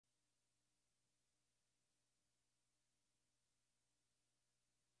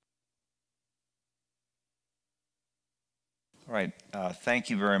Right. Thank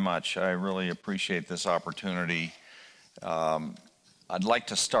you very much. I really appreciate this opportunity. I'd like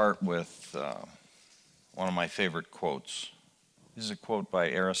to start with one of my favorite quotes. This is a quote by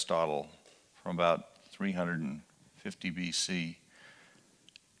Aristotle from about 350 BC.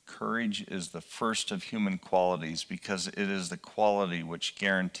 Courage is the first of human qualities because it is the quality which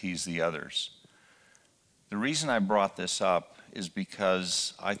guarantees the others. The reason I brought this up is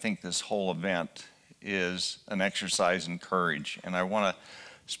because I think this whole event is an exercise in courage, and I want to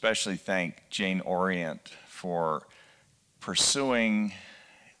especially thank Jane Orient for pursuing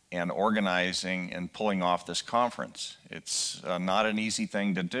and organizing and pulling off this conference. It's not an easy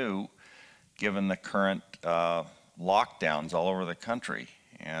thing to do given the current lockdowns all over the country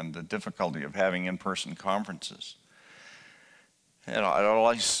and the difficulty of having in-person conferences. And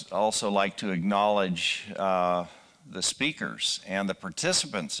I'd also like to acknowledge the speakers and the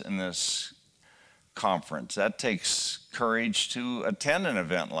participants in this conference. That takes courage to attend an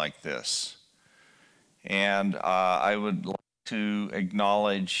event like this. And I would like to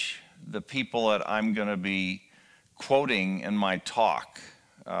acknowledge the people that I'm going to be quoting in my talk.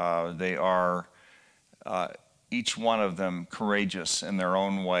 They are, each one of them, courageous in their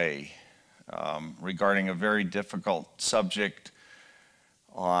own way regarding a very difficult subject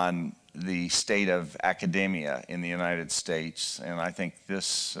on the state of academia in the United States. And I think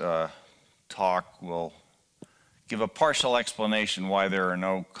this talk will give a partial explanation why there are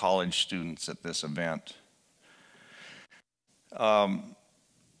no college students at this event.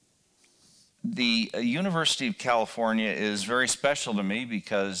 The University of California is very special to me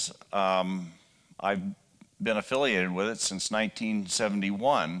because I've been affiliated with it since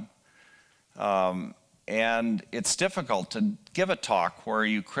 1971. And it's difficult to give a talk where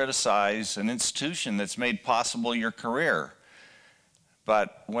you criticize an institution that's made possible your career.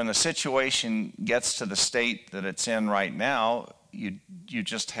 But when the situation gets to the state that it's in right now, you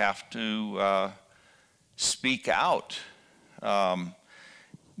just have to speak out. Now,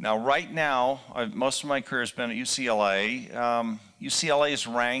 right now, most of my career has been at UCLA. UCLA is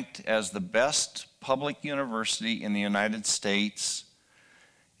ranked as the best public university in the United States.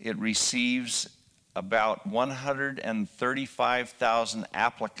 It receives about 135,000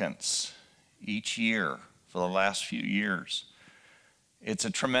 applicants each year for the last few years. It's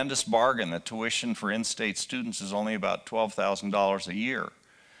a tremendous bargain. The tuition for in-state students is only about $12,000 a year.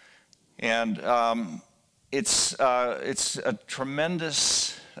 And it's a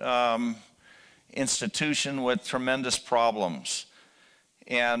tremendous institution with tremendous problems.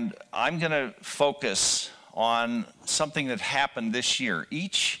 And I'm going to focus on something that happened this year.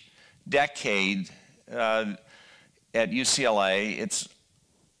 Each decade at UCLA, it's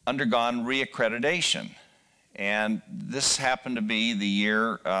undergone reaccreditation. And this happened to be the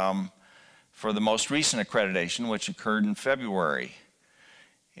year for the most recent accreditation, which occurred in February.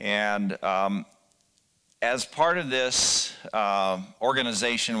 And as part of this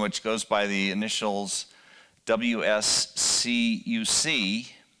organization, which goes by the initials WSCUC,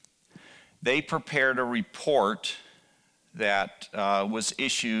 they prepared a report that was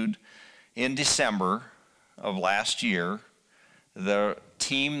issued in December of last year. The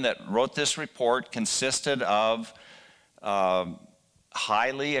team that wrote this report consisted of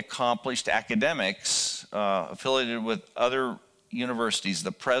highly accomplished academics affiliated with other universities.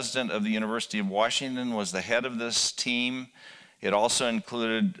 The president of the University of Washington was the head of this team. It also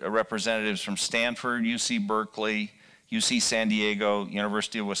included representatives from Stanford, UC Berkeley, UC San Diego,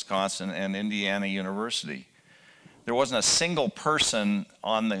 University of Wisconsin, and Indiana University. There wasn't a single person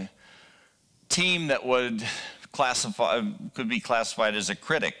on the team that could be classified as a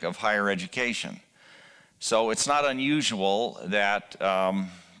critic of higher education. So it's not unusual that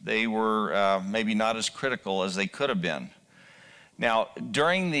they were maybe not as critical as they could have been. Now,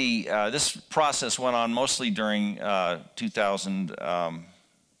 during this process went on mostly during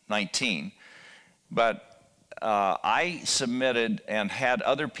 2019, but I submitted and had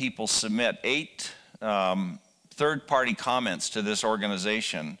other people submit 8 third-party comments to this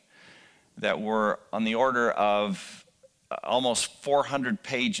organization that were on the order of almost 400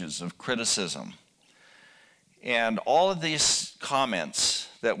 pages of criticism. And all of these comments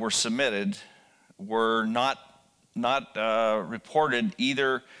that were submitted were not reported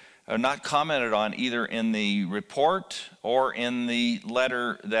either, or not commented on either in the report or in the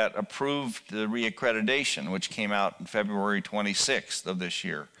letter that approved the reaccreditation, which came out on February 26th of this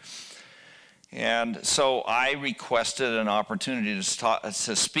year. And so I requested an opportunity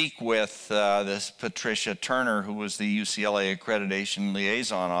to speak with this Patricia Turner, who was the UCLA Accreditation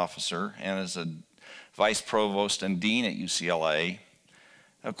Liaison Officer and is a Vice Provost and Dean at UCLA.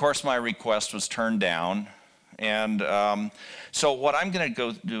 Of course, my request was turned down. And so what I'm going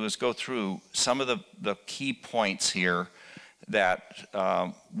to do is go through some of the key points here that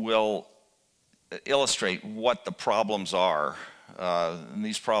will illustrate what the problems are. And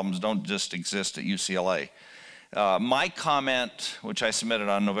these problems don't just exist at UCLA. My comment, which I submitted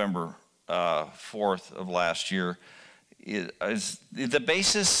on November 4th of last year, is the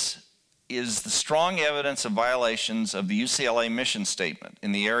basis is the strong evidence of violations of the UCLA mission statement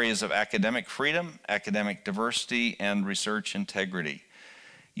in the areas of academic freedom, academic diversity, and research integrity.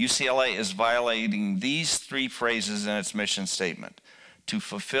 UCLA is violating these three phrases in its mission statement. To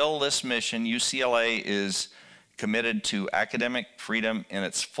fulfill this mission, UCLA is committed to academic freedom in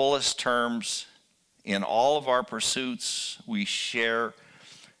its fullest terms. In all of our pursuits, we strive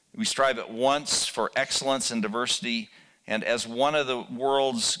at once for excellence and diversity, and as one of the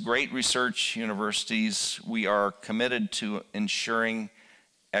world's great research universities, we are committed to ensuring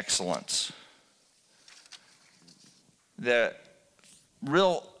excellence. The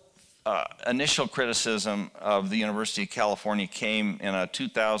real initial criticism of the University of California came in a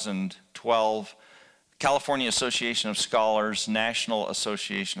 2012 California Association of Scholars, National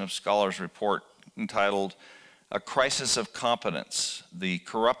Association of Scholars report entitled "A Crisis of Competence: The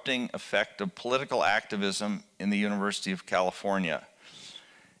Corrupting Effect of Political Activism in the University of California."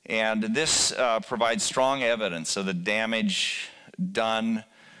 And this provides strong evidence of the damage done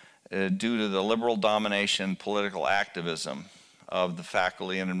due to the liberal domination political activism of the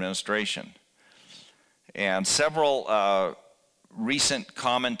faculty and administration. And several recent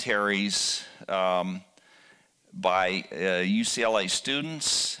commentaries by UCLA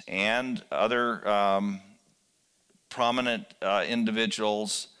students and other prominent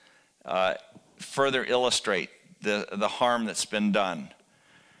individuals further illustrate the harm that's been done.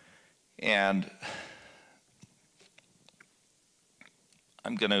 And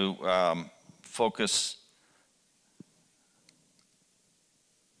I'm going to focus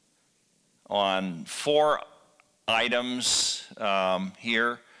on 4 items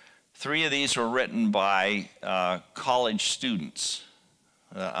here. 3 of these were written by college students.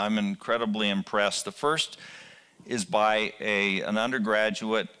 I'm incredibly impressed. The first is by an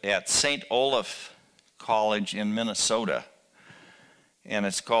undergraduate at St. Olaf College in Minnesota, and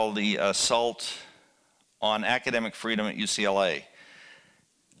it's called "The Assault on Academic Freedom at UCLA."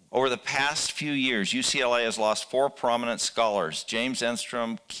 Over the past few years, UCLA has lost 4 prominent scholars: James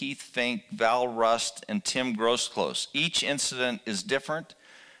Enstrom, Keith Fink, Val Rust, and Tim Grosclose. Each incident is different,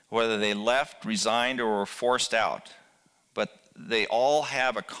 whether they left, resigned, or were forced out. But they all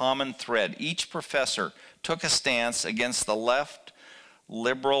have a common thread. Each professor took a stance against the left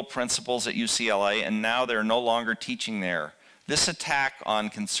liberal principles at UCLA, and now they're no longer teaching there. This attack on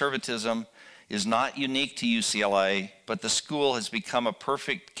conservatism is not unique to UCLA, but the school has become a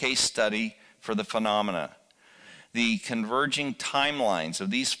perfect case study for the phenomena. The converging timelines of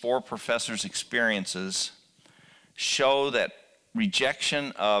these 4 professors' experiences show that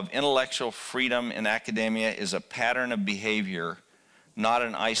rejection of intellectual freedom in academia is a pattern of behavior, not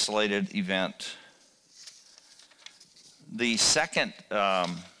an isolated event. The second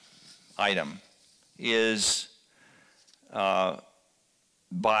item is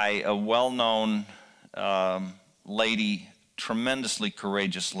by a well-known lady, tremendously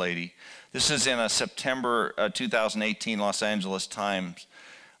courageous lady. This is in a September 2018 Los Angeles Times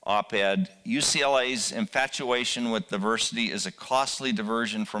op-ed. "UCLA's infatuation with diversity is a costly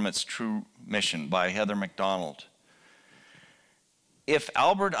diversion from its true mission," by Heather McDonald. If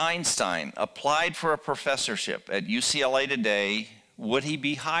Albert Einstein applied for a professorship at UCLA today, would he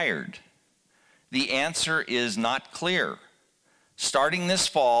be hired? The answer is not clear. Starting this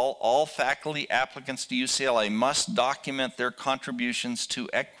fall, all faculty applicants to UCLA must document their contributions to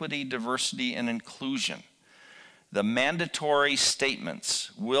equity, diversity, and inclusion. The mandatory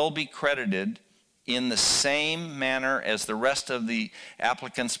statements will be credited in the same manner as the rest of the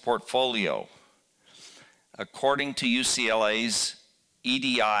applicant's portfolio, according to UCLA's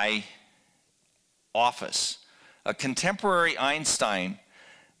EDI office. A contemporary Einstein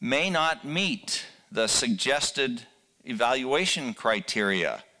may not meet the suggested evaluation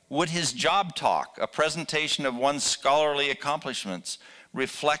criteria. Would his job talk, a presentation of one's scholarly accomplishments,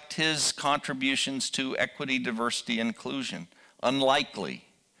 reflect his contributions to equity, diversity, and inclusion? Unlikely.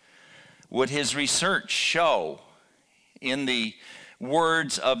 Would his research show, in the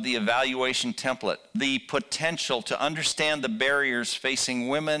words of the evaluation template, the potential to understand the barriers facing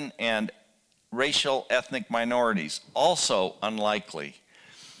women and racial ethnic minorities? Also unlikely.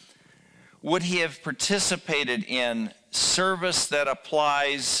 Would he have participated in service that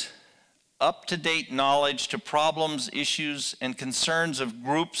applies up-to-date knowledge to problems, issues, and concerns of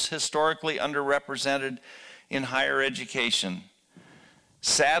groups historically underrepresented in higher education.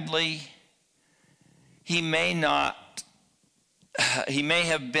 Sadly, he may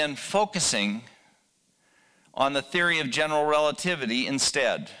have been focusing on the theory of general relativity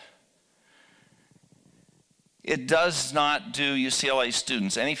instead. It does not do UCLA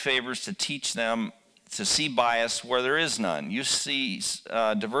students any favors to teach them to see bias where there is none. UC's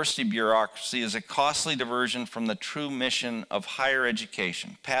diversity bureaucracy is a costly diversion from the true mission of higher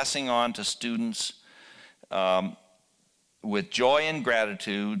education, passing on to students with joy and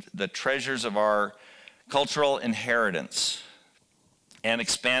gratitude the treasures of our cultural inheritance and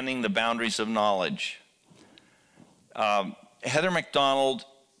expanding the boundaries of knowledge. Heather McDonald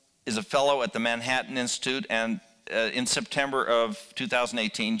is a fellow at the Manhattan Institute, and in September of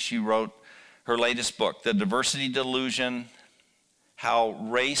 2018, she wrote her latest book, The Diversity Delusion: How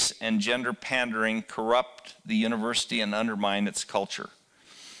Race and Gender Pandering Corrupt the University and Undermine Its Culture.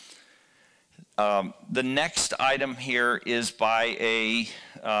 The next item here is by a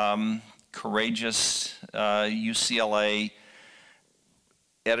courageous UCLA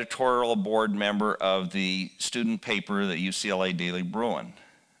editorial board member of the student paper, the UCLA Daily Bruin,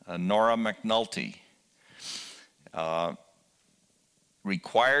 Nora McNulty.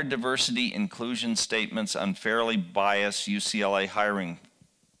 Required diversity inclusion statements unfairly bias UCLA hiring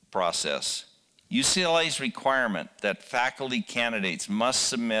process. UCLA's requirement that faculty candidates must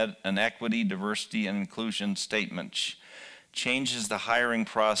submit an equity, diversity, and inclusion statement changes the hiring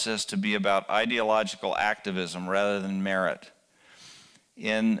process to be about ideological activism rather than merit.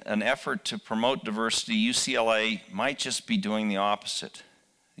 In an effort to promote diversity, UCLA might just be doing the opposite.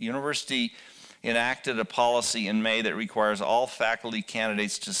 The university enacted a policy in May that requires all faculty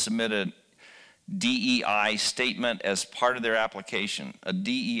candidates to submit a DEI statement as part of their application. A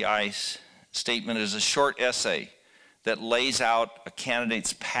DEI statement is a short essay that lays out a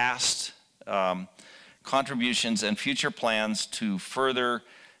candidate's past contributions and future plans to further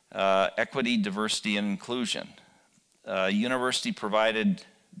equity, diversity, and inclusion. A university-provided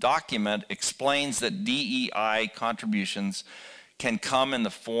document explains that DEI contributions can come in the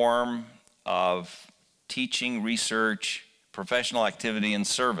form of teaching, research, professional activity, and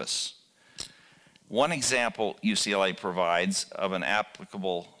service. One example UCLA provides of an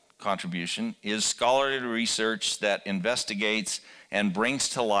applicable contribution is scholarly research that investigates and brings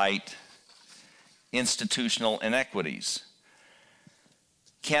to light institutional inequities.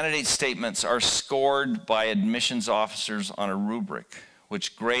 Candidate statements are scored by admissions officers on a rubric,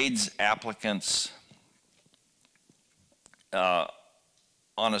 which grades applicants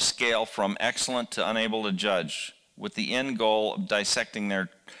on a scale from excellent to unable to judge, with the end goal of dissecting their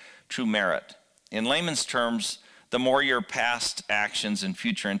true merit. In layman's terms, the more your past actions and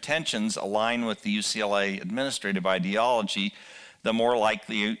future intentions align with the UCLA administrative ideology, the more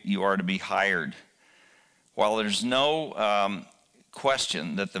likely you are to be hired. While there's no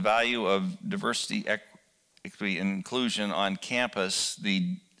question that the value of diversity, equity, and inclusion on campus,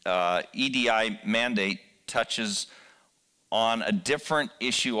 the EDI mandate touches on a different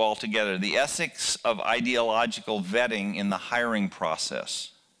issue altogether: the ethics of ideological vetting in the hiring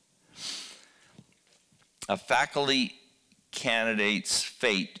process. A faculty candidate's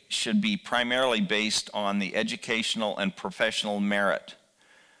fate should be primarily based on the educational and professional merit.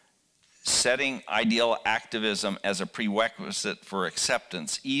 Setting ideal activism as a prerequisite for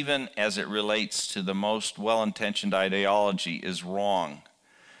acceptance, even as it relates to the most well-intentioned ideology, is wrong.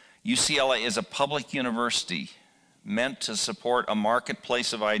 UCLA is a public university meant to support a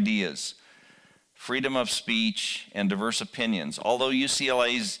marketplace of ideas, freedom of speech, and diverse opinions. Although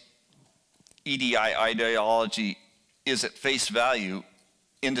UCLA's EDI ideology is at face value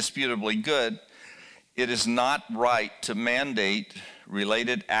indisputably good, it is not right to mandate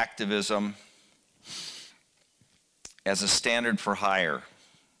related activism as a standard for hire.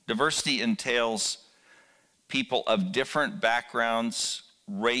 Diversity entails people of different backgrounds,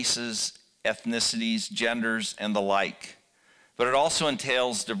 races, ethnicities, genders, and the like. But it also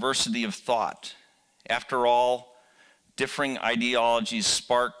entails diversity of thought. After all, differing ideologies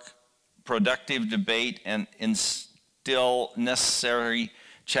spark productive debate and instill necessary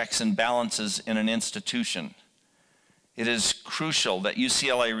checks and balances in an institution. It is crucial that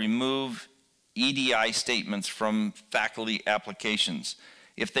UCLA remove EDI statements from faculty applications.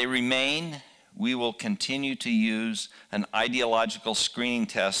 If they remain, we will continue to use an ideological screening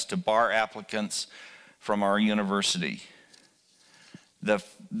test to bar applicants from our university.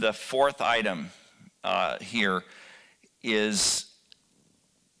 The fourth item here is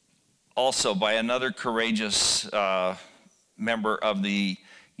also by another courageous member of the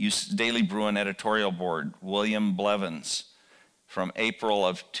Daily Bruin editorial board, William Blevins. from April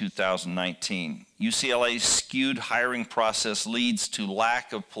of 2019. UCLA's skewed hiring process leads to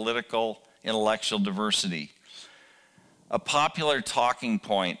lack of political intellectual diversity. A popular talking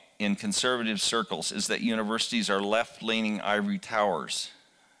point in conservative circles is that universities are left-leaning ivory towers.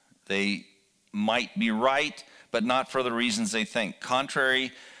 They might be right, but not for the reasons they think.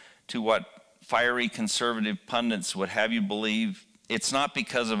 Contrary to what fiery conservative pundits would have you believe, it's not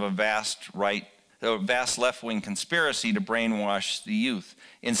because of a vast left-wing conspiracy to brainwash the youth.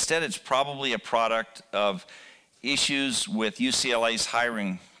 Instead, it's probably a product of issues with UCLA's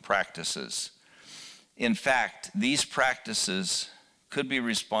hiring practices. In fact, these practices could be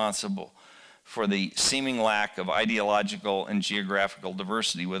responsible for the seeming lack of ideological and geographical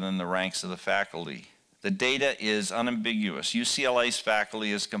diversity within the ranks of the faculty. The data is unambiguous. UCLA's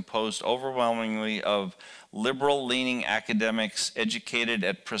faculty is composed overwhelmingly of liberal-leaning academics educated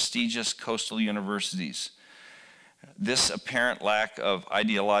at prestigious coastal universities. This apparent lack of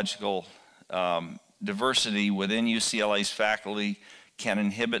ideological diversity within UCLA's faculty can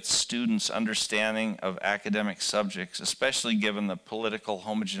inhibit students' understanding of academic subjects, especially given the political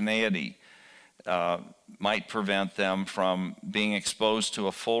homogeneity might prevent them from being exposed to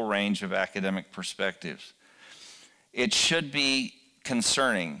a full range of academic perspectives. It should be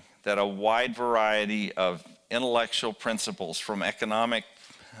concerning that a wide variety of intellectual principles, from economic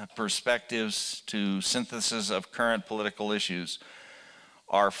perspectives to synthesis of current political issues,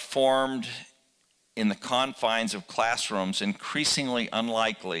 are formed in the confines of classrooms increasingly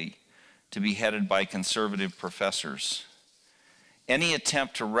unlikely to be headed by conservative professors. Any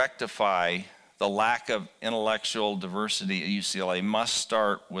attempt to rectify the lack of intellectual diversity at UCLA must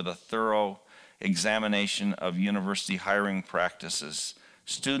start with a thorough examination of university hiring practices.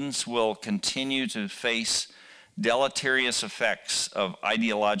 Students will continue to face deleterious effects of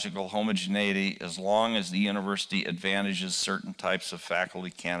ideological homogeneity as long as the university advantages certain types of faculty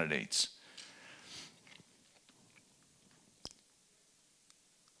candidates.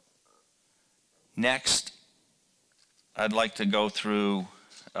 Next, I'd like to go through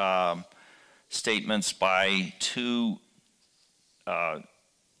statements by two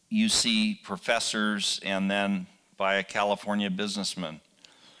UC professors and then by a California businessman.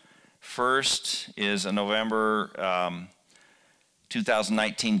 First is a November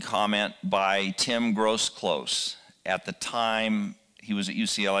 2019 comment by Tim Grosclose. At the time he was at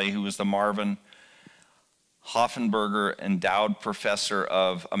UCLA, who was the Marvin Hoffenberger Endowed Professor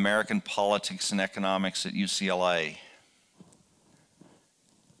of American Politics and Economics at UCLA.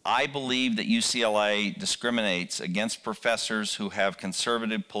 I believe that UCLA discriminates against professors who have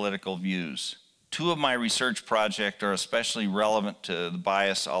conservative political views. Two of my research projects are especially relevant to the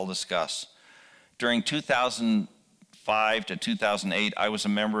bias I'll discuss. During 2005 to 2008, I was a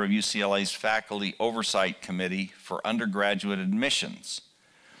member of UCLA's Faculty Oversight Committee for undergraduate admissions.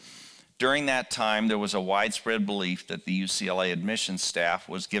 During that time, there was a widespread belief that the UCLA admissions staff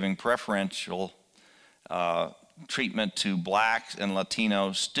was giving preferential treatment to Black and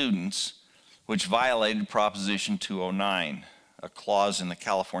Latino students, which violated Proposition 209, a clause in the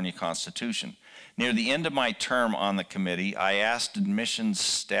California Constitution. Near the end of my term on the committee, I asked admissions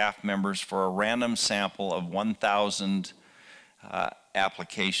staff members for a random sample of 1,000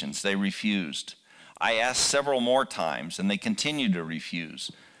 applications. They refused. I asked several more times, and they continued to refuse.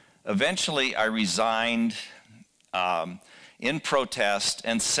 Eventually, I resigned in protest,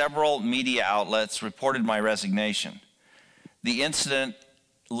 and several media outlets reported my resignation. The incident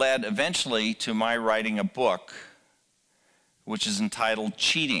led eventually to my writing a book, which is entitled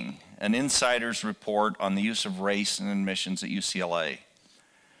Cheating, an Insider's Report on the Use of Race in Admissions at UCLA.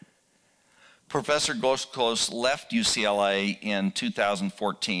 Professor Grosclose left UCLA in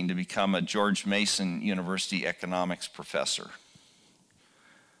 2014 to become a George Mason University economics professor.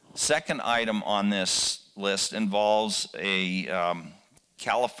 Second item on this list involves a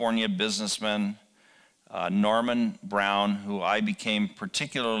California businessman, Norman Brown, who I became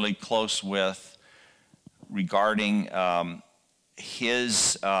particularly close with regarding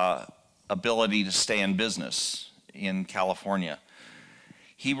his ability to stay in business in California.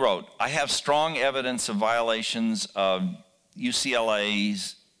 He wrote, "I have strong evidence of violations of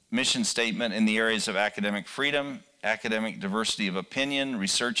UCLA's mission statement in the areas of academic freedom, academic diversity of opinion,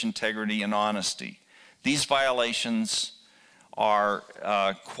 research integrity, and honesty. These violations are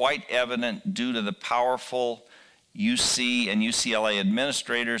quite evident due to the powerful UC and UCLA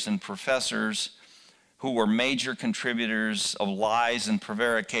administrators and professors who were major contributors of lies and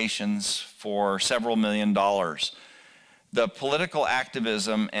prevarications for several $million. The political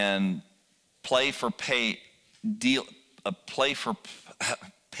activism and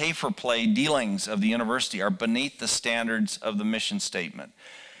pay-for-play dealings of the university are beneath the standards of the mission statement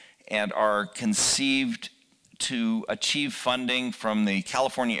and are conceived to achieve funding from the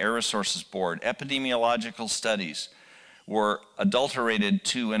California Air Resources Board. Epidemiological studies were adulterated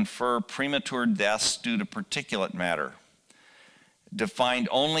to infer premature deaths due to particulate matter, defined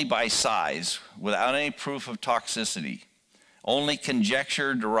only by size, without any proof of toxicity, only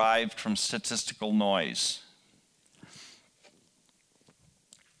conjecture derived from statistical noise.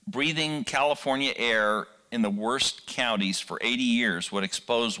 Breathing California air in the worst counties for 80 years would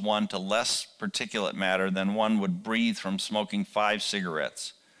expose one to less particulate matter than one would breathe from smoking 5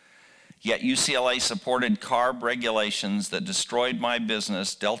 cigarettes. Yet UCLA supported CARB regulations that destroyed my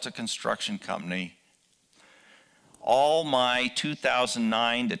business, Delta Construction Company. All my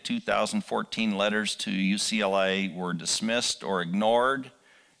 2009 to 2014 letters to UCLA were dismissed or ignored,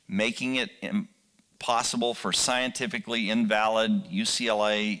 making it impossible for scientifically invalid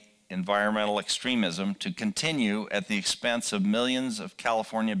UCLA environmental extremism to continue at the expense of millions of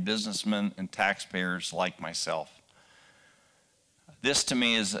California businessmen and taxpayers like myself. This to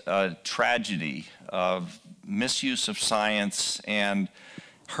me is a tragedy of misuse of science and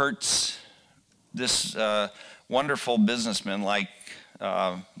hurts this wonderful businessman like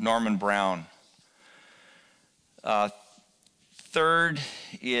Norman Brown. Third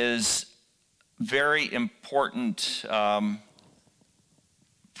is very important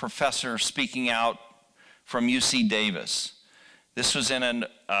professor speaking out from UC Davis. This was in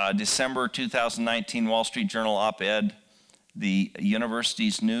a December 2019 Wall Street Journal op-ed, the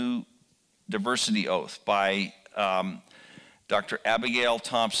university's new diversity oath by Dr. Abigail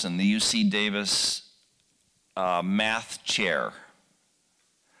Thompson, the UC Davis math chair.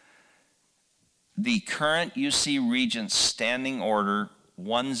 The current UC Regents Standing Order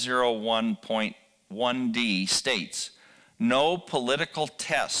 101.1D states, no political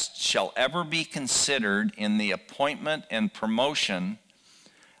test shall ever be considered in the appointment and promotion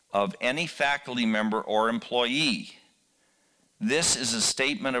of any faculty member or employee. This is a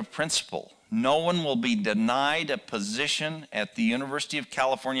statement of principle. No one will be denied a position at the University of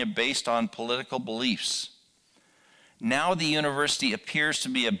California based on political beliefs. Now the university appears to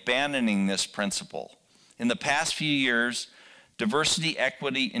be abandoning this principle. In the past few years, diversity,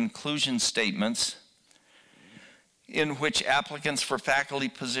 equity, inclusion statements in which applicants for faculty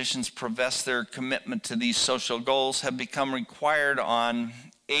positions profess their commitment to these social goals have become required on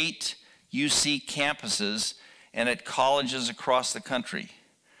 8 UC campuses and at colleges across the country.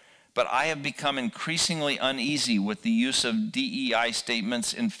 But I have become increasingly uneasy with the use of DEI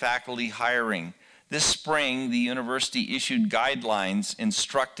statements in faculty hiring. This spring, the university issued guidelines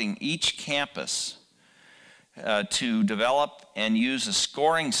instructing each campus to develop and use a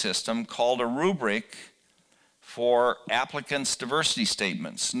scoring system called a rubric for applicants' diversity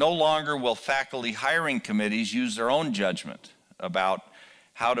statements. No longer will faculty hiring committees use their own judgment about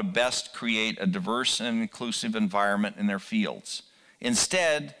how to best create a diverse and inclusive environment in their fields.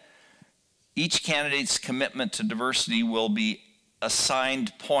 Instead, each candidate's commitment to diversity will be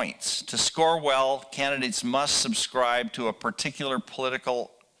assigned points. To score well, candidates must subscribe to a particular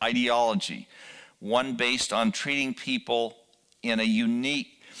political ideology, one based on treating people in a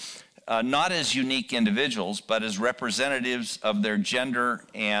unique, not as unique individuals, but as representatives of their gender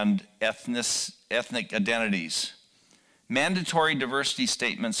and ethnic identities. Mandatory diversity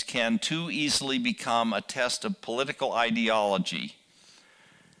statements can too easily become a test of political ideology.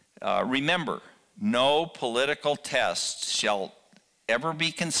 Remember, no political test shall ever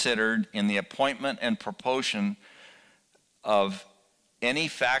be considered in the appointment and promotion of any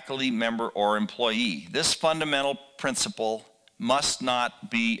faculty member or employee. This fundamental principle must not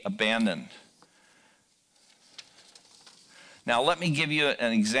be abandoned. Now, let me give you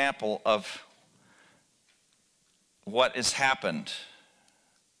an example of what has happened.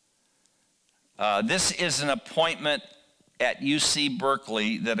 This is an appointment at UC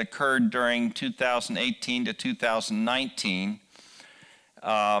Berkeley that occurred during 2018 to 2019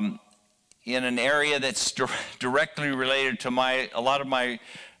 in an area that's directly related to a lot of my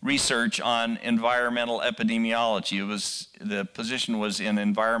research on environmental epidemiology. The position was in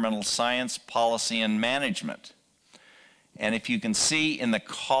environmental science, policy, and management. And if you can see in the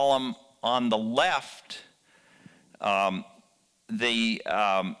column on the left, the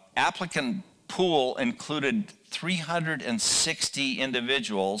applicant pool included 360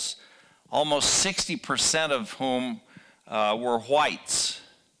 individuals, almost 60% of whom were whites.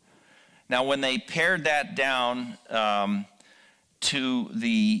 Now, when they pared that down to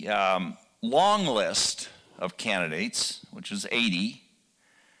the long list of candidates, which was 80,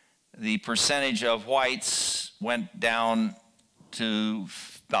 the percentage of whites went down to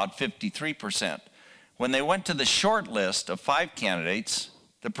about 53%. When they went to the short list of 5 candidates,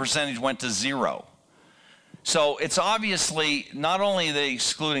 the percentage went to 0. So it's obviously not only are they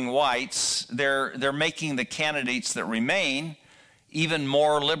excluding whites, they're making the candidates that remain even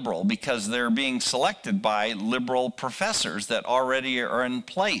more liberal because they're being selected by liberal professors that already are in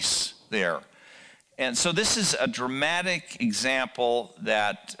place there. And so this is a dramatic example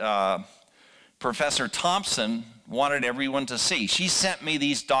that Professor Thompson wanted everyone to see. She sent me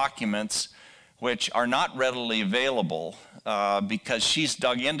these documents, which are not readily available because she's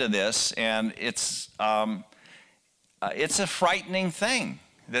dug into this, and it's a frightening thing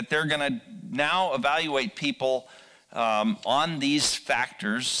that they're going to now evaluate people on these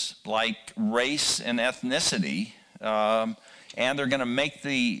factors like race and ethnicity, and they're going to make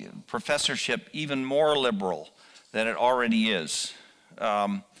the professorship even more liberal than it already is.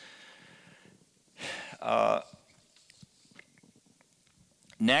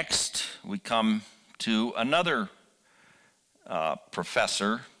 Next, we come to another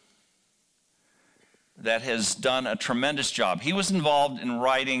professor that has done a tremendous job. He was involved in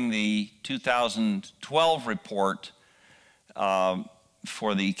writing the 2012 report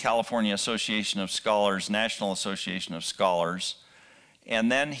for the California Association of Scholars, National Association of Scholars,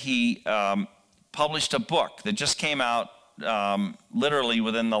 and then he published a book that just came out literally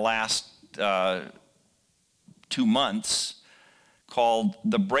within the last 2 months called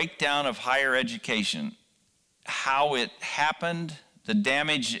The Breakdown of Higher Education: How It Happened, the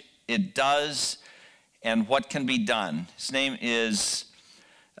Damage It Does, and What Can Be Done. His name is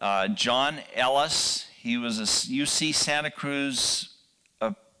John Ellis. He was a UC Santa Cruz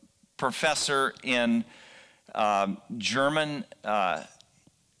professor in German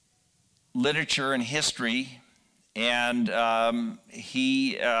literature and history, and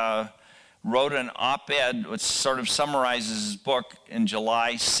he wrote an op-ed which sort of summarizes his book in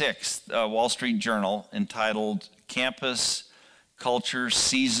July 6th, Wall Street Journal, entitled "Campus Culture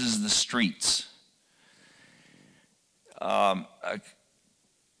Seizes the Streets." A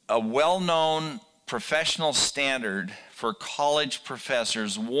well-known professional standard for college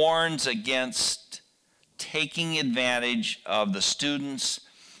professors warns against taking advantage of the student's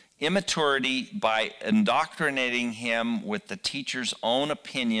immaturity by indoctrinating him with the teacher's own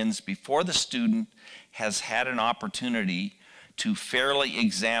opinions before the student has had an opportunity to fairly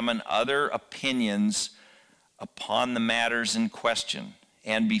examine other opinions upon the matters in question,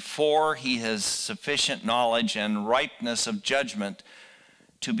 and before he has sufficient knowledge and ripeness of judgment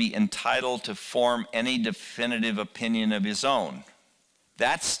to be entitled to form any definitive opinion of his own.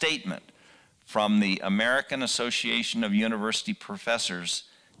 That statement from the American Association of University Professors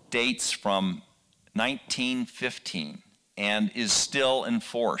dates from 1915 and is still in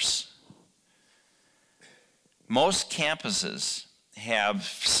force. Most campuses have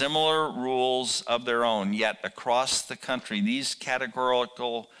similar rules of their own, yet across the country, these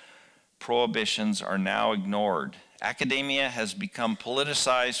categorical prohibitions are now ignored. Academia has become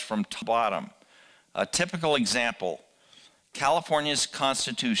politicized from top to bottom. A typical example: California's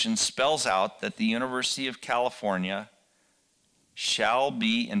Constitution spells out that the University of California shall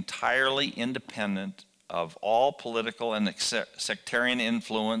be entirely independent of all political and sectarian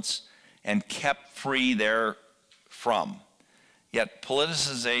influence and kept free therefrom. Yet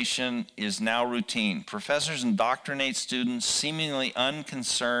politicization is now routine. Professors indoctrinate students seemingly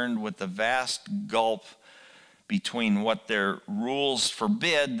unconcerned with the vast gulf between what their rules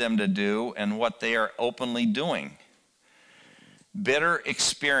forbid them to do and what they are openly doing. Bitter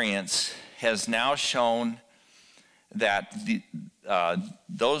experience has now shown that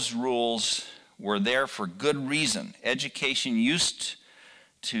those rules were there for good reason. Education used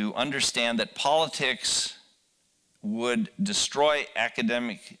to understand that politics would destroy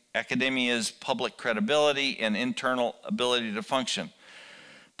academia's public credibility and internal ability to function.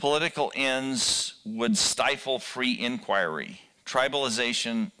 Political ends would stifle free inquiry.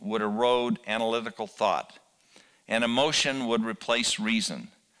 Tribalization would erode analytical thought, and emotion would replace reason.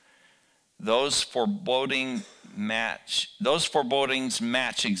 Those forebodings match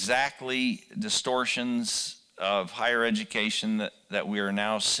exactly distortions of higher education that we are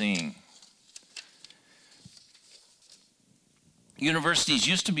now seeing. Universities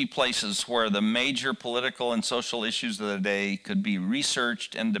used to be places where the major political and social issues of the day could be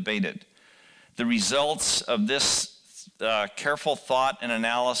researched and debated. The results of this careful thought and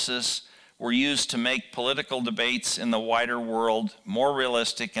analysis were used to make political debates in the wider world more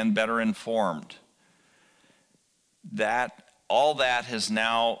realistic and better informed. All that has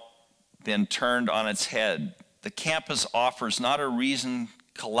now been turned on its head. The campus offers not a reasoned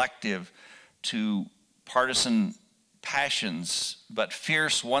collective to partisan passions, but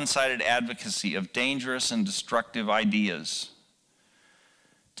fierce, one-sided advocacy of dangerous and destructive ideas.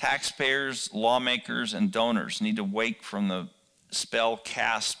 Taxpayers, lawmakers, and donors need to wake from the spell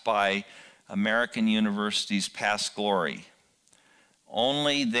cast by American universities' past glory.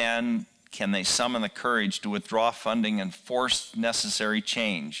 Only then can they summon the courage to withdraw funding and force necessary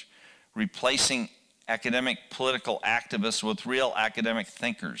change, replacing academic political activists with real academic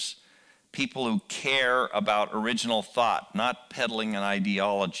thinkers, people who care about original thought, not peddling an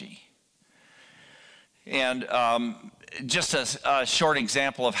ideology. And just a short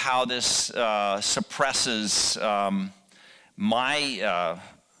example of how this suppresses my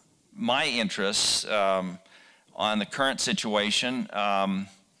interests on the current situation.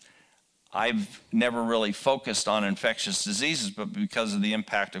 I've never really focused on infectious diseases, but because of the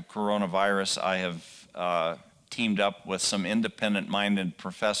impact of coronavirus, I have teamed up with some independent-minded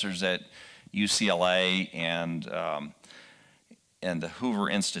professors at UCLA and the Hoover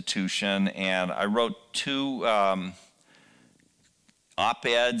Institution, and I wrote two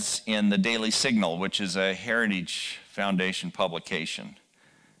op-eds in the Daily Signal, which is a Heritage Foundation publication.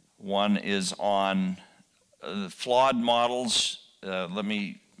 One is on flawed models. Let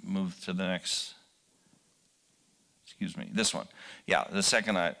me move to the next, excuse me, this one. Yeah, the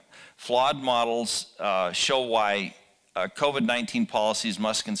second, flawed models show why COVID-19 policies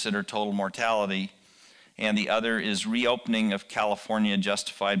must consider total mortality, and the other is reopening of California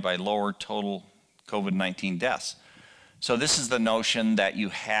justified by lower total COVID-19 deaths. So this is the notion that you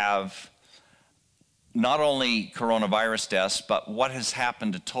have not only coronavirus deaths, but what has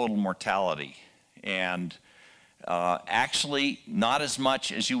happened to total mortality. And actually, not as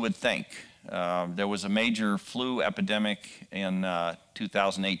much as you would think. There was a major flu epidemic in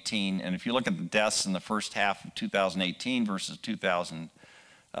 2018, and if you look at the deaths in the first half of 2018 versus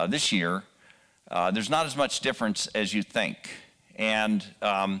this year, there's not as much difference as you think. And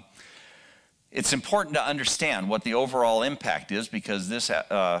it's important to understand what the overall impact is, because this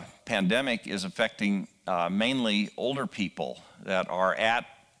pandemic is affecting mainly older people that are at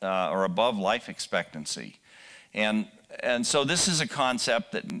or above life expectancy. And so this is a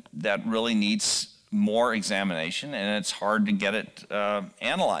concept that really needs more examination, and it's hard to get it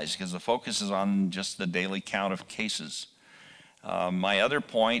analyzed because the focus is on just the daily count of cases. My other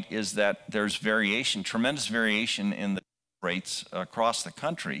point is that there's variation, tremendous variation in the rates across the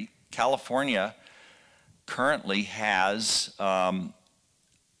country. California currently has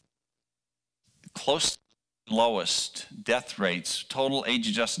close to the lowest death rates, total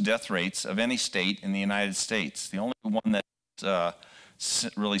age-adjusted death rates of any state in the United States. The only one that's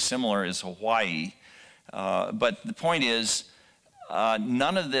really similar is Hawaii. But the point is,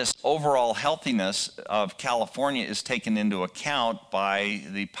 none of this overall healthiness of California is taken into account by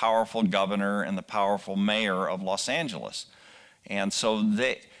the powerful governor and the powerful mayor of Los Angeles. And so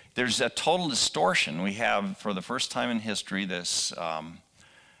there's a total distortion. We have, for the first time in history, this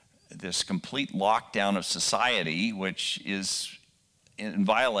complete lockdown of society, which is in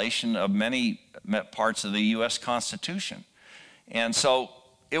violation of many parts of the U.S. Constitution. And so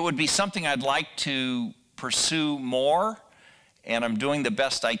it would be something I'd like to pursue more, and I'm doing the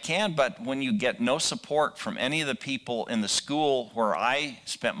best I can, but when you get no support from any of the people in the school where I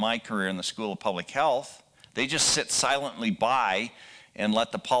spent my career, in the School of Public Health, they just sit silently by and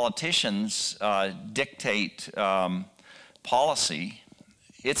let the politicians dictate policy.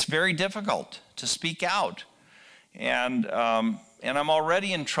 It's very difficult to speak out. And I'm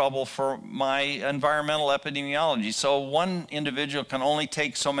already in trouble for my environmental epidemiology. So one individual can only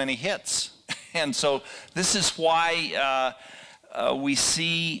take so many hits. And so this is why we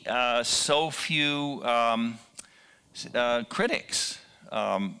see so few critics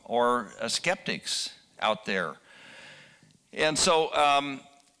or skeptics out there. And so I'm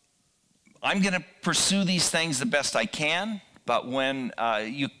going to pursue these things the best I can, but when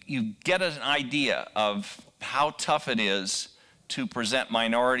you get an idea of how tough it is to present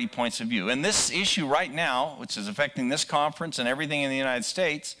minority points of view, and this issue right now, which is affecting this conference and everything in the United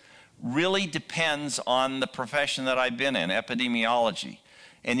States, really depends on the profession that I've been in, epidemiology.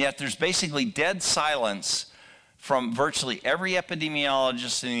 And yet there's basically dead silence from virtually every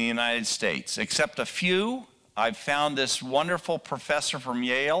epidemiologist in the United States, except a few. I've found this wonderful professor from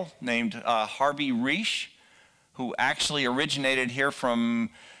Yale named Harvey Risch, who actually originated here from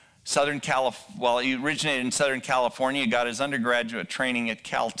Southern California. Well, he originated in Southern California, got his undergraduate training at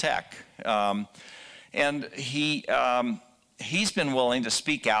Caltech. And he's been willing to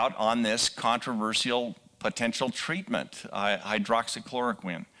speak out on this controversial potential treatment,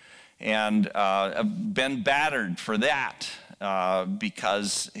 hydroxychloroquine, and been battered for that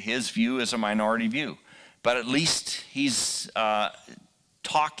because his view is a minority view. but at least he's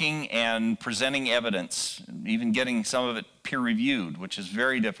talking and presenting evidence, even getting some of it peer-reviewed, which is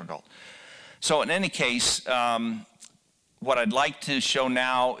very difficult. So in any case, what I'd like to show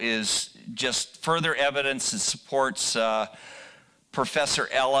now is just further evidence that supports Professor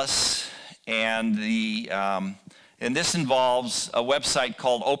Ellis, and this involves a website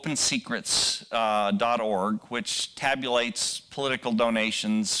called opensecrets.org, which tabulates political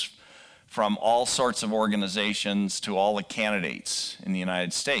donations from all sorts of organizations to all the candidates in the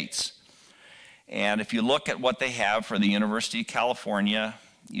United States. And if you look at what they have for the University of California,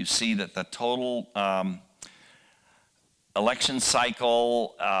 you see that the total election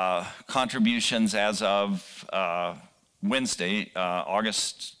cycle contributions as of Wednesday,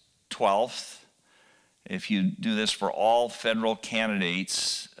 August 12th, if you do this for all federal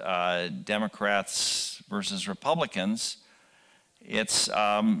candidates, Democrats versus Republicans, it's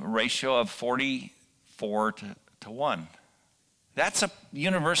a ratio of 44 to 1. That's a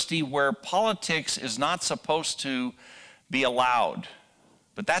university where politics is not supposed to be allowed,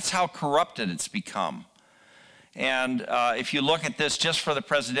 but that's how corrupted it's become. And if you look at this just for the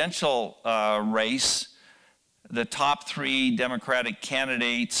presidential race, the top three Democratic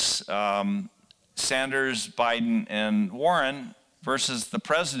candidates, Sanders, Biden, and Warren, versus the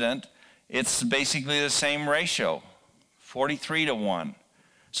president, it's basically the same ratio, 43 to 1.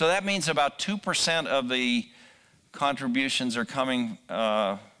 So that means about 2% of the contributions are coming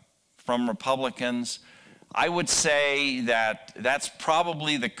from Republicans. I would say that that's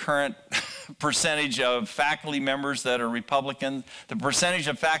probably the current percentage of faculty members that are Republican. The percentage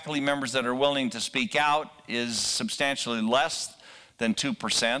of faculty members that are willing to speak out is substantially less than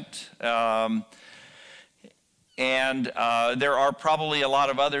 2%. There are probably a lot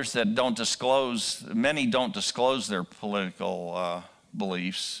of others that don't disclose, many don't disclose their political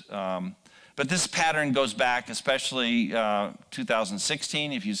beliefs. But this pattern goes back, especially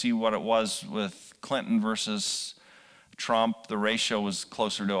 2016. If you see what it was with Clinton versus Trump, the ratio was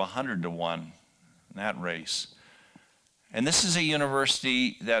closer to 100 to 1 in that race. And this is a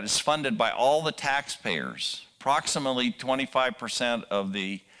university that is funded by all the taxpayers. Approximately 25% of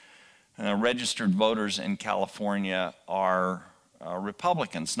the registered voters in California are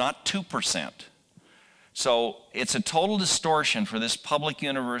Republicans, not 2%. So it's a total distortion for this public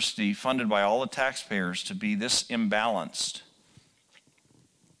university funded by all the taxpayers to be this imbalanced.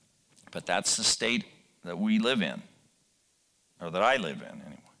 But that's the state that we live in, or that I live in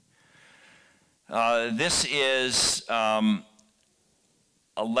anyway. This is a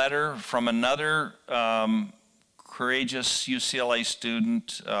letter from another courageous UCLA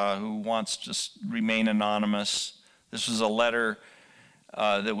student who wants to remain anonymous. This was a letter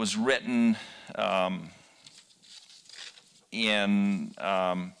that was written in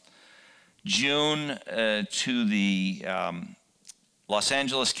June to the Los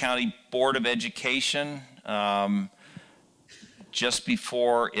Angeles County Board of Education just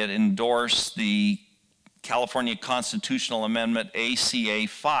before it endorsed the California Constitutional Amendment ACA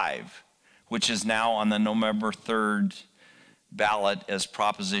 5, which is now on the November 3rd ballot as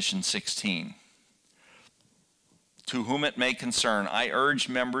Proposition 16. To whom it may concern, I urge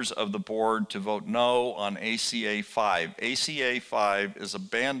members of the board to vote no on ACA 5. ACA 5 is a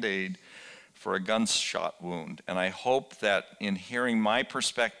Band-Aid for a gunshot wound, and I hope that in hearing my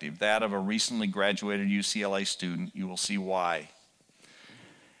perspective, that of a recently graduated UCLA student, you will see why.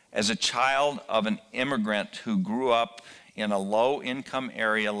 As a child of an immigrant who grew up in a low-income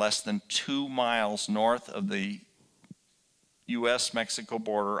area less than 2 miles north of the U.S.-Mexico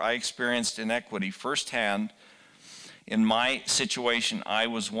border, I experienced inequity firsthand. In my situation, I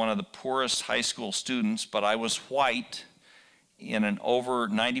was one of the poorest high school students, but I was white in an over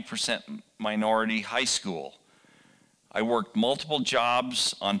 90% minority high school. I worked multiple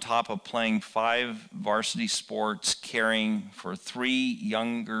jobs on top of playing 5 varsity sports, caring for 3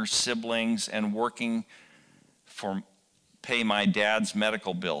 younger siblings, and working for pay my dad's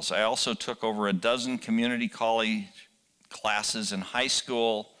medical bills. I also took over a dozen community college classes in high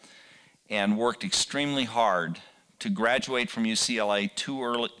school and worked extremely hard to graduate from UCLA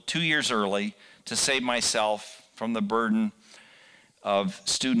 2 years early to save myself from the burden of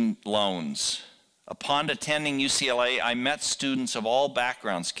student loans. Upon attending UCLA, I met students of all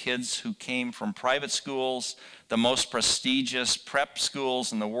backgrounds, kids who came from private schools, the most prestigious prep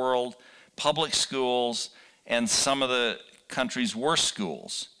schools in the world, public schools, and some of the country's worst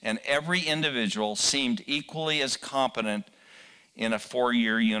schools. And every individual seemed equally as competent in a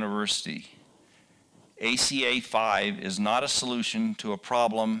 4-year university. ACA 5 is not a solution to a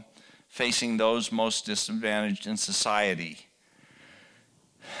problem facing those most disadvantaged in society.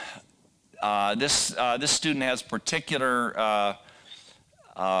 this student has particular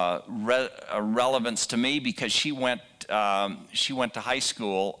relevance to me because she went to high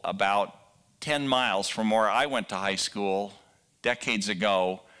school about 10 miles from where I went to high school decades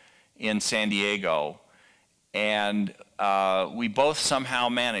ago in San Diego. And we both somehow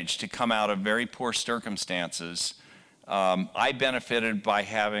managed to come out of very poor circumstances. I benefited by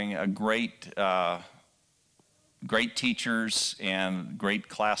having a great teachers and great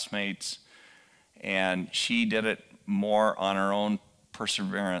classmates, and she did it more on her own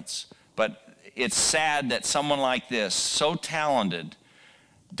perseverance. But it's sad that someone like this, so talented,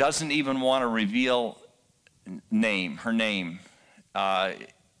 doesn't even want to reveal her name,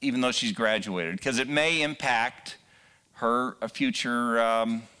 even though she's graduated, because it may impact her future.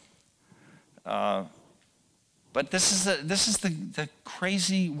 But this is the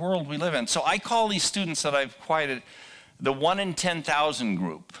crazy world we live in. So I call these students that I've quieted the 1 in 10,000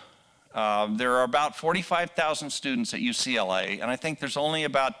 group. There are about 45,000 students at UCLA, and I think there's only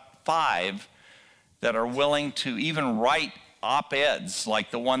about 5 that are willing to even write op-eds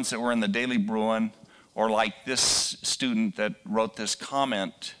like the ones that were in the Daily Bruin, or like this student that wrote this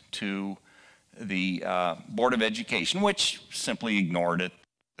comment to the Board of Education, which simply ignored it.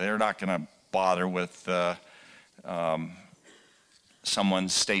 They're not going to bother with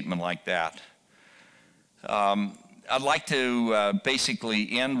someone's statement like that. I'd like to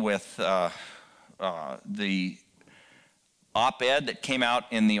basically end with the op-ed that came out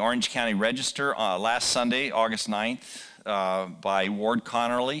in the Orange County Register last Sunday, August 9th, by Ward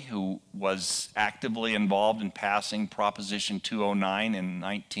Connerly, who was actively involved in passing Proposition 209 in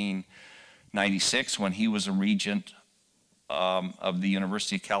 1996 when he was a regent of the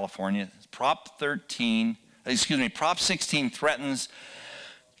University of California. Prop 16 threatens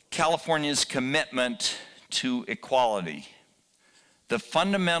California's commitment to equality. The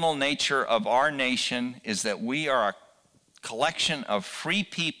fundamental nature of our nation is that we are a collection of free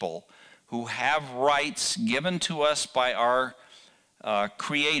people who have rights given to us by our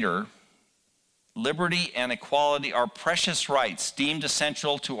Creator. Liberty and equality are precious rights deemed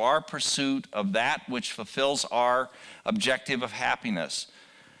essential to our pursuit of that which fulfills our objective of happiness.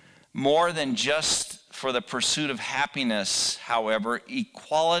 More than just for the pursuit of happiness, however,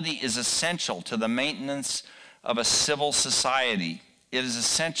 equality is essential to the maintenance of a civil society. It is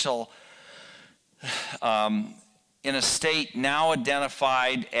essential in a state now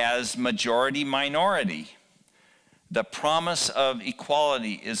identified as majority-minority. The promise of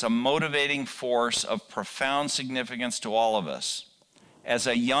equality is a motivating force of profound significance to all of us. As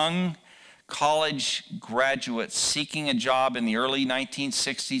a young college graduate seeking a job in the early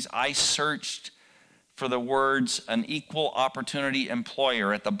 1960s, I searched for the words "an equal opportunity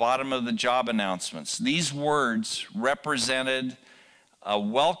employer" at the bottom of the job announcements. These words represented a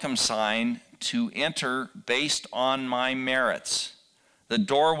welcome sign to enter based on my merits. The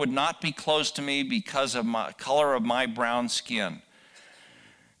door would not be closed to me because of the color of my brown skin.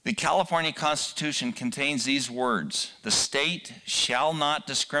 The California Constitution contains these words: "The state shall not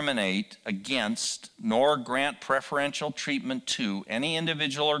discriminate against nor grant preferential treatment to any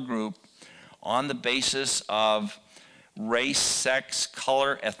individual or group on the basis of race, sex,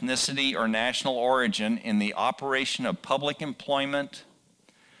 color, ethnicity, or national origin in the operation of public employment,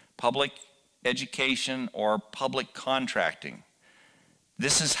 public education, or public contracting."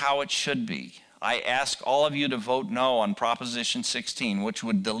 This is how it should be. I ask all of you to vote no on Proposition 16, which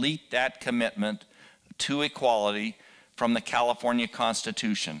would delete that commitment to equality from the California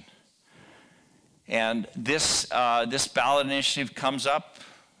Constitution. And this ballot initiative comes up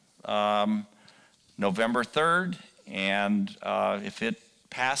November 3rd, and if it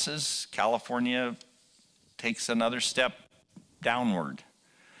passes, California takes another step downward.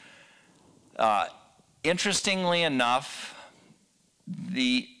 Interestingly enough,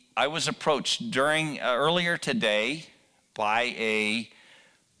 I was approached earlier today by a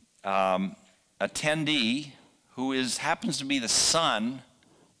attendee who happens to be the son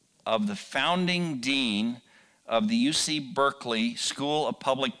of the founding dean of the UC Berkeley School of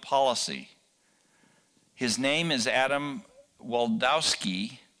Public Policy. His name is Adam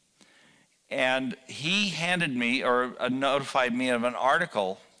Waldowski, and he handed me or notified me of an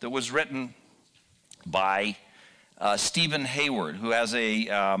article that was written by Stephen Hayward, who has a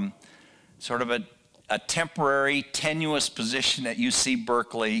sort of a temporary, tenuous position at UC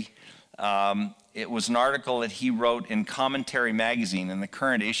Berkeley. It was an article that he wrote in Commentary Magazine in the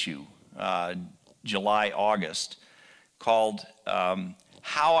current issue, July, August, called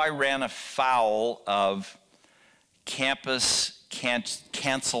 "How I Ran Afoul of Campus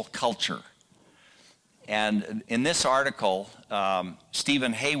Cancel Culture." And in this article,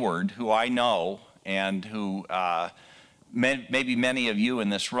 Stephen Hayward, who I know and who maybe many of you in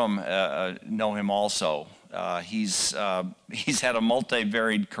this room know him also. He's had a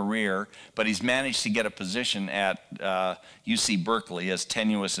multi-varied career, but he's managed to get a position at UC Berkeley, as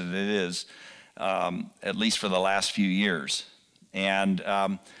tenuous as it is, at least for the last few years. And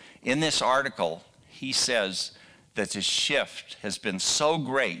in this article, he says that the shift has been so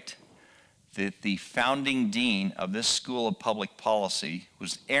great that the founding dean of this School of Public Policy,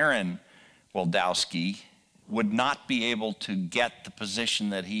 was Aaron Wildowski, would not be able to get the position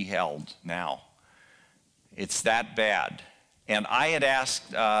that he held now. It's that bad. And I had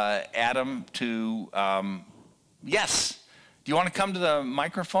asked Adam to, yes, do you want to come to the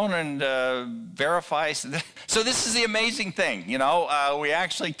microphone and verify? So this is the amazing thing, you know, we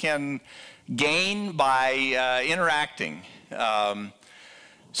actually can gain by interacting.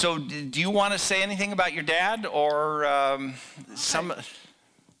 So do you want to say anything about your dad, or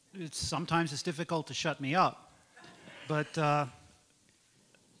Sometimes it's difficult to shut me up, but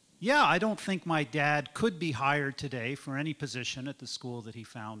yeah, I don't think my dad could be hired today for any position at the school that he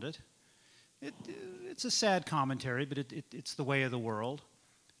founded. It's a sad commentary, but it's the way of the world.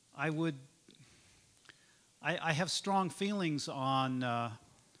 I have strong feelings on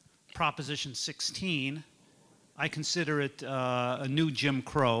Proposition 16. I consider it a new Jim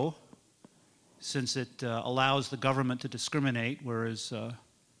Crow, since it allows the government to discriminate, whereas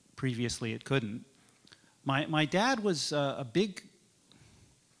previously it couldn't. My dad was a big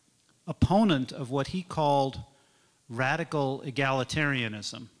opponent of what he called radical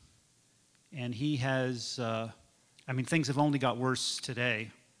egalitarianism. And he has, I mean, things have only got worse today.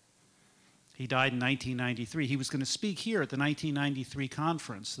 He died in 1993. He was going to speak here at the 1993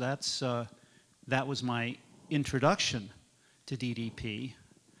 conference. That was my introduction to DDP.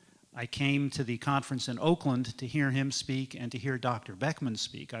 I came to the conference in Oakland to hear him speak and to hear Dr. Beckman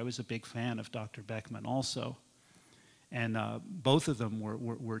speak. I was a big fan of Dr. Beckman also. And both of them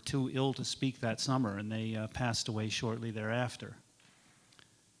were too ill to speak that summer, and they passed away shortly thereafter.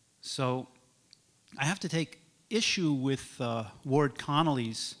 So I have to take issue with Ward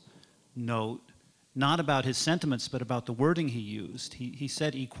Connolly's note, not about his sentiments, but about the wording he used. He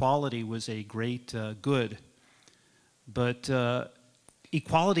said equality was a great good, but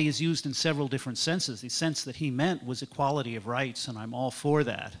equality is used in several different senses. The sense that he meant was equality of rights, and I'm all for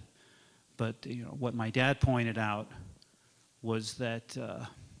that. But you know, what my dad pointed out was that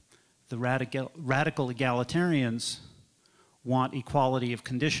the radical egalitarians want equality of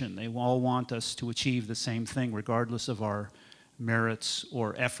condition. They all want us to achieve the same thing, regardless of our merits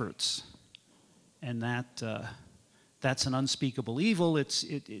or efforts. And that's an unspeakable evil.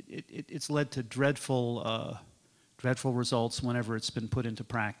 It's led to dreadful results whenever it's been put into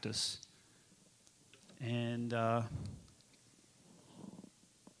practice. And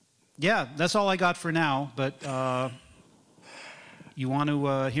yeah, that's all I got for now. But you want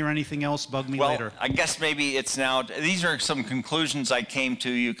to hear anything else, bug me later. Well, I guess maybe it's now, these are some conclusions I came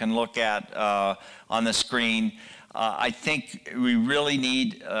to you can look at on the screen. I think we really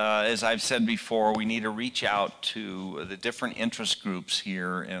need, as I've said before, we need to reach out to the different interest groups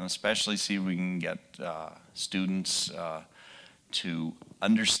here, and especially see if we can get students to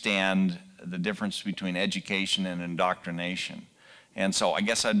understand the difference between education and indoctrination. And so I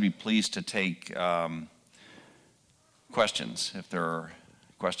guess I'd be pleased to take questions, if there are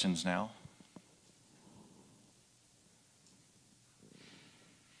questions now.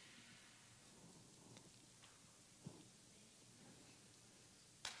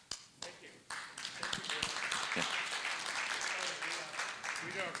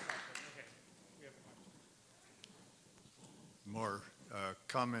 More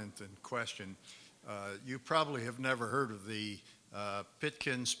comment than question. You probably have never heard of the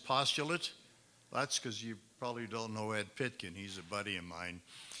Pitkin's postulate. That's because you probably don't know Ed Pitkin. He's a buddy of mine.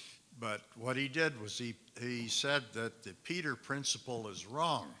 But what he did was he said that the Peter principle is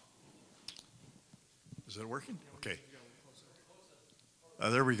wrong. Is it working? Okay.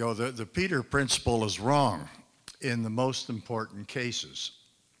 There we go. The Peter principle is wrong in the most important cases.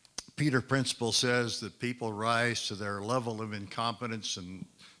 Peter principle says that people rise to their level of incompetence and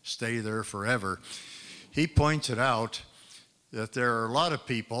stay there forever. He pointed out that there are a lot of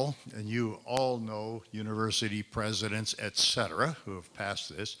people, and you all know university presidents, etc., who have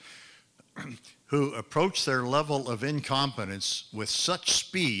passed this, who approach their level of incompetence with such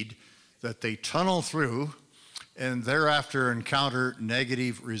speed that they tunnel through and thereafter encounter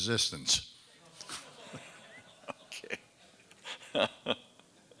negative resistance. Okay.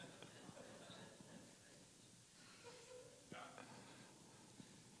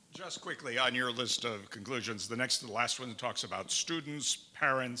 Just quickly, on your list of conclusions, the last one talks about students,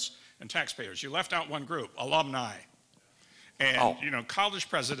 parents, and taxpayers. You left out one group, alumni. And, you know, college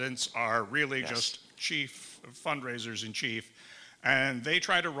presidents are really just fundraisers in chief, and they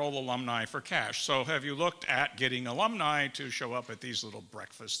try to roll alumni for cash. So have you looked at getting alumni to show up at these little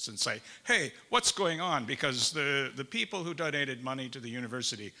breakfasts and say, hey, what's going on? Because the people who donated money to the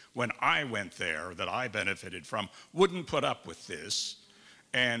university when I went there, that I benefited from, wouldn't put up with this.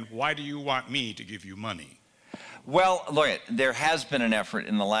 And why do you want me to give you money? Well, look, there has been an effort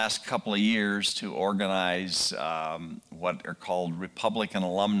in the last couple of years to organize what are called Republican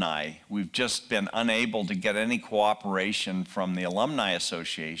alumni. We've just been unable to get any cooperation from the Alumni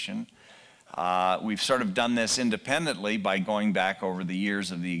Association. We've sort of done this independently by going back over the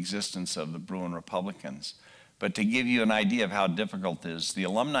years of the existence of the Bruin Republicans. But to give you an idea of how difficult it is, the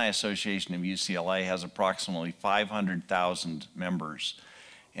Alumni Association of UCLA has approximately 500,000 members.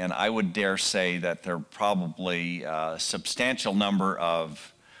 And I would dare say that there are probably a substantial number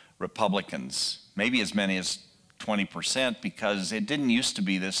of Republicans, maybe as many as 20%, because it didn't used to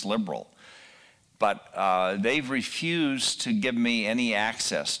be this liberal. But they've refused to give me any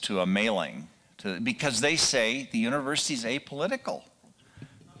access to a mailing, because they say the university's apolitical.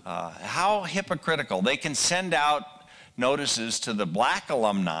 How hypocritical. They can send out notices to the black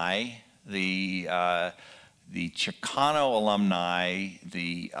alumni, the Chicano alumni,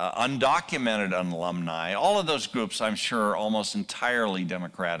 the undocumented alumni, all of those groups, I'm sure, are almost entirely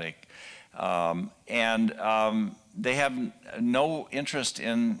Democratic. They have no interest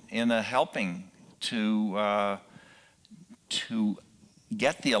in helping to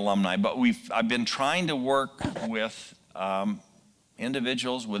get the alumni. But I've been trying to work with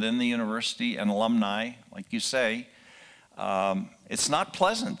individuals within the university and alumni, like you say. It's not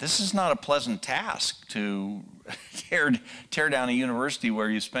pleasant. This is not a pleasant task to tear down a university where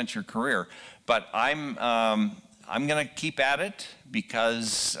you spent your career. But I'm going to keep at it,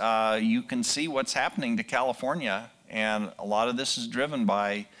 because you can see what's happening to California, and a lot of this is driven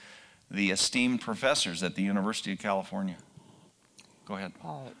by the esteemed professors at the University of California. Go ahead.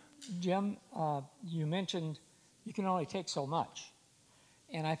 Jim, you mentioned you can only take so much.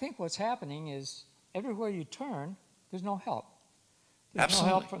 And I think what's happening is everywhere you turn, there's no help. There's Absolutely.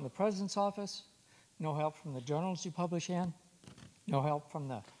 no help from the president's office, no help from the journals you publish in, no help from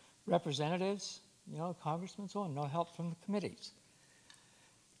the representatives, you know, congressmen and so on, no help from the committees.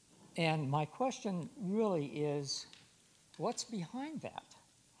 And my question really is, what's behind that?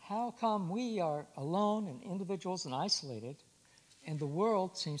 How come we are alone and individuals and isolated, and the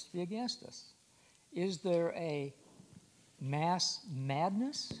world seems to be against us? Is there a mass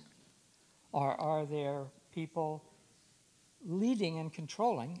madness, or are there people leading and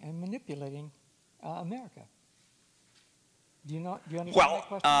controlling and manipulating America? Do you understand that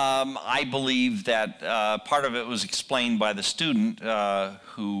question? I believe that part of it was explained by the student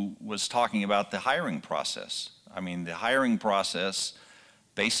who was talking about the hiring process. I mean, the hiring process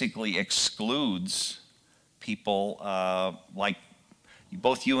basically excludes people like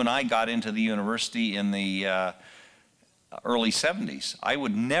both you and I got into the university in the early 70s. I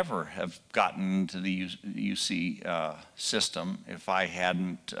would never have gotten into the UC system if I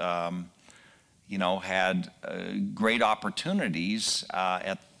hadn't, you know, had great opportunities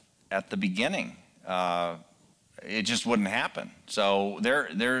at the beginning. It just wouldn't happen. So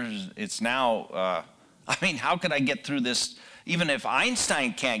it's now, I mean, how could I get through this? Even if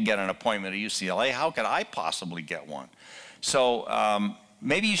Einstein can't get an appointment at UCLA, how could I possibly get one? So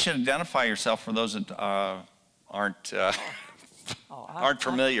maybe you should identify yourself for those that aren't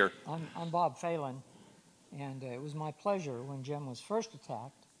familiar. I'm Bob Phelan, and it was my pleasure when Jim was first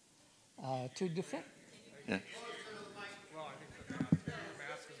attacked to defend. Yeah.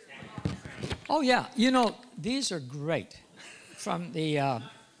 Oh yeah, you know, these are great from the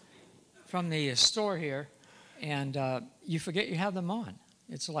store here, and you forget you have them on.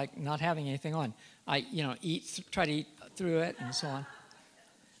 It's like not having anything on. I try to eat through it and so on.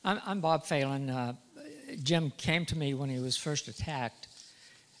 I'm Bob Phelan. Jim came to me when he was first attacked,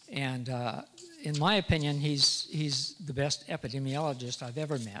 and in my opinion, he's the best epidemiologist I've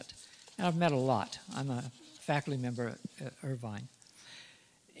ever met, and I've met a lot. I'm a faculty member at Irvine,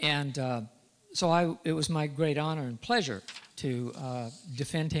 and so it was my great honor and pleasure to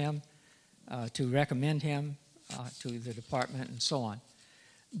defend him, to recommend him to the department, and so on.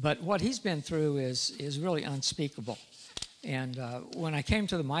 But what he's been through is really unspeakable. And when I came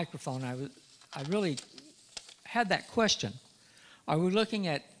to the microphone, I really had that question. Are we looking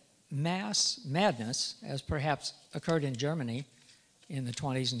at mass madness, as perhaps occurred in Germany in the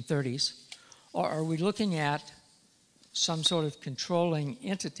 20s and 30s, or are we looking at some sort of controlling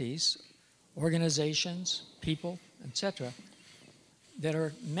entities, organizations, people, etc., that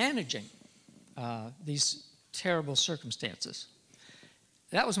are managing these terrible circumstances.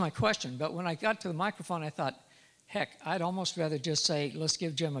 That was my question, but when I got to the microphone, I thought, heck, I'd almost rather just say, let's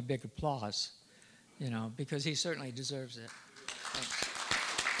give Jim a big applause, you know, because he certainly deserves it. Thanks.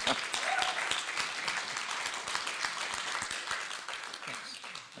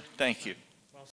 Thank you.